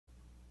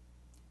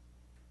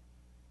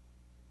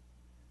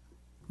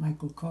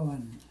Michael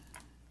Cohen,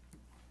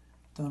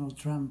 Donald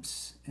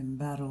Trump's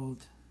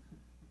embattled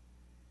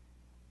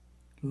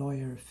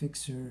lawyer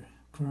fixer,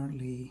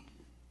 currently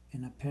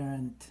in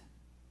apparent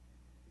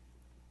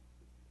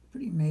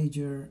pretty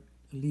major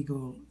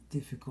legal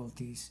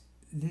difficulties.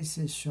 This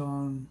is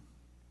shown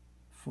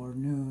for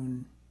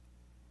noon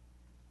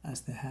as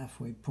the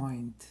halfway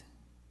point.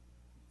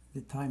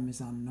 The time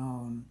is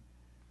unknown.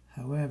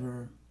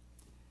 However,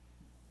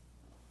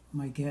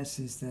 my guess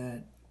is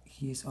that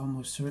he is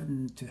almost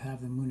certain to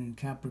have the moon in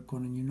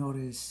Capricorn, and you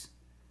notice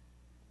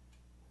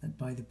that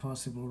by the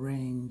possible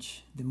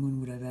range, the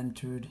moon would have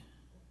entered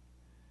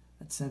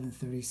at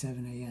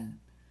 7:37 a.m.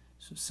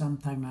 So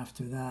sometime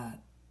after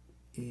that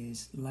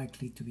is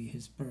likely to be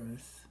his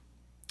birth.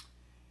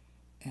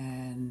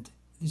 And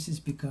this is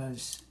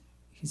because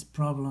his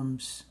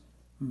problems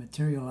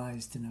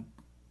materialized in a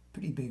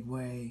pretty big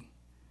way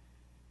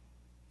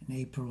in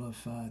April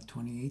of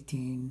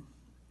 2018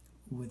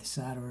 with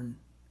Saturn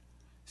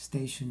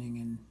stationing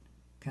in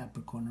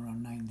Capricorn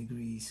around 9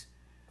 degrees.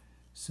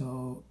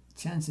 So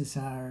chances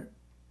are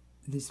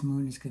this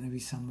moon is going to be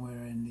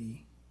somewhere in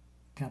the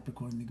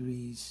Capricorn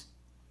degrees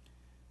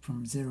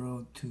from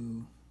 0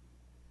 to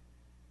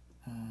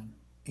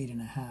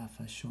 8.5,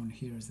 as shown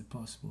here as the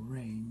possible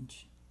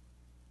range.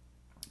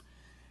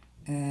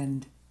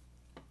 And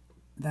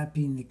that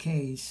being the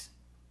case,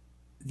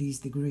 these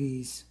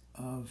degrees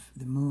of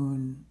the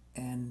moon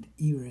and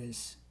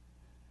Eris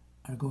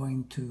are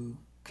going to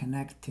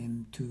connect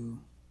him to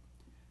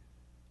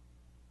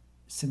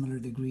similar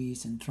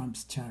degrees in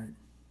Trump's chart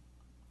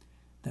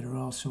that are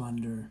also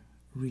under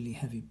really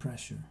heavy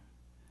pressure.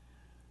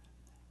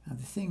 Now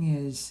the thing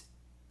is,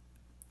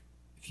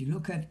 if you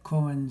look at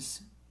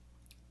Cohen's,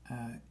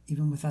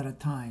 even without a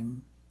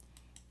time,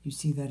 you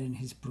see that in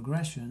his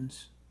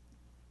progressions,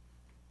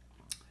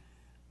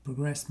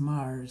 progressed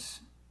Mars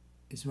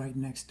is right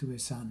next to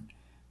his Sun.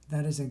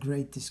 That is a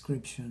great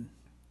description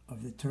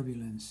of the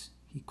turbulence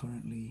he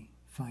currently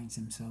finds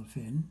himself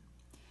in.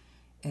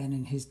 And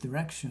in his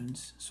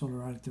directions,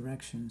 solar arc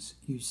directions,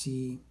 you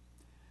see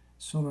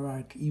solar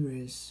arc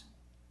Eris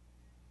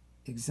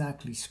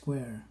exactly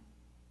square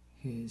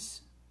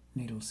his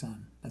natal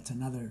Sun. That's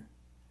another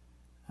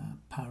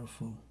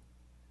powerful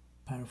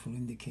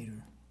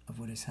indicator of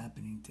what is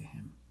happening to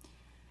him.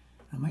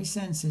 Now, my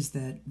sense is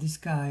that this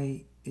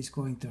guy is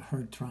going to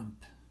hurt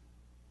Trump.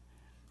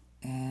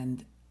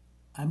 And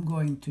I'm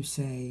going to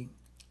say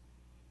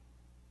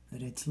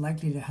that it's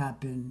likely to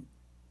happen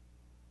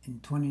in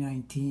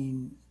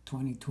 2019,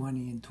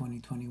 2020, and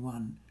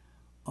 2021.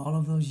 All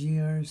of those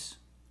years,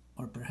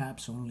 or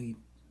perhaps only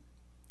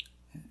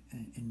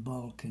in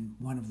bulk in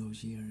one of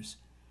those years.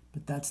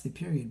 But that's the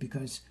period,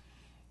 because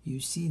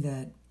you see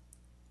that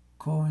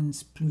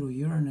Cohen's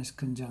Pluto-Uranus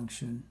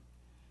conjunction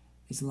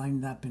is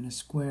lined up in a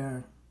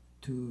square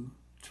to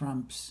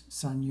Trump's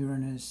Sun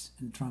Uranus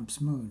and Trump's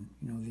moon,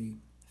 the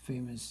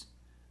famous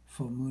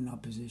full moon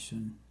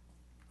opposition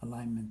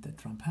alignment that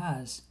Trump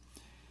has.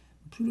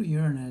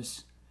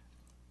 Pluto-Uranus,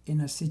 in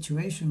a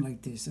situation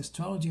like this,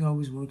 astrology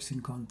always works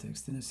in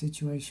context. In a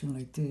situation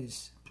like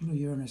this,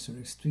 Pluto-Uranus are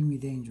extremely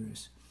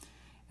dangerous.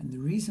 And the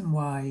reason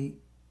why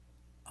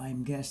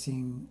I'm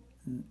guessing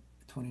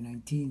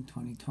 2019,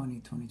 2020,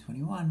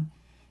 2021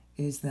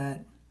 is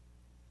that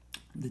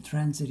the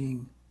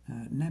transiting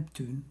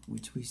Neptune,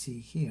 which we see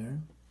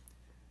here,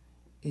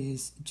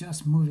 is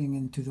just moving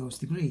into those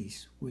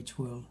degrees, which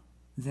will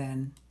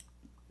then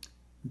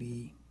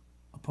be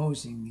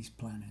opposing these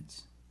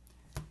planets.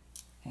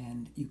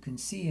 And you can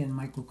see in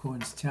Michael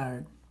Cohen's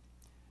chart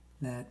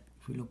that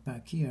if we look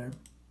back here,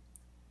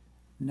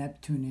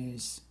 Neptune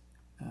is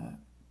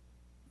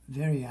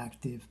very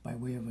active by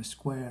way of a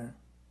square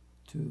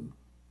to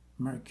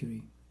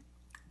Mercury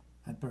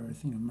at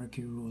birth.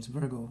 Mercury rules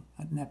Virgo.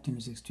 Neptune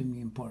is extremely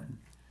important.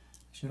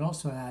 I should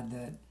also add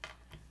that,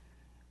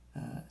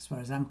 as far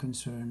as I'm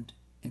concerned,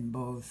 in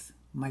both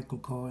Michael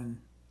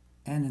Cohen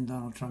and in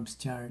Donald Trump's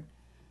chart,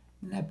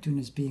 Neptune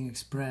is being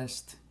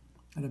expressed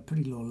at a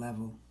pretty low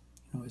level.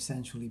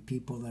 Essentially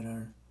people that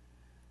are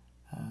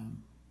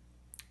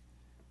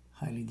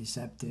highly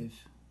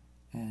deceptive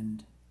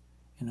and,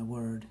 in a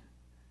word,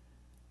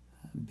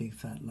 big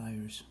fat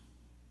liars.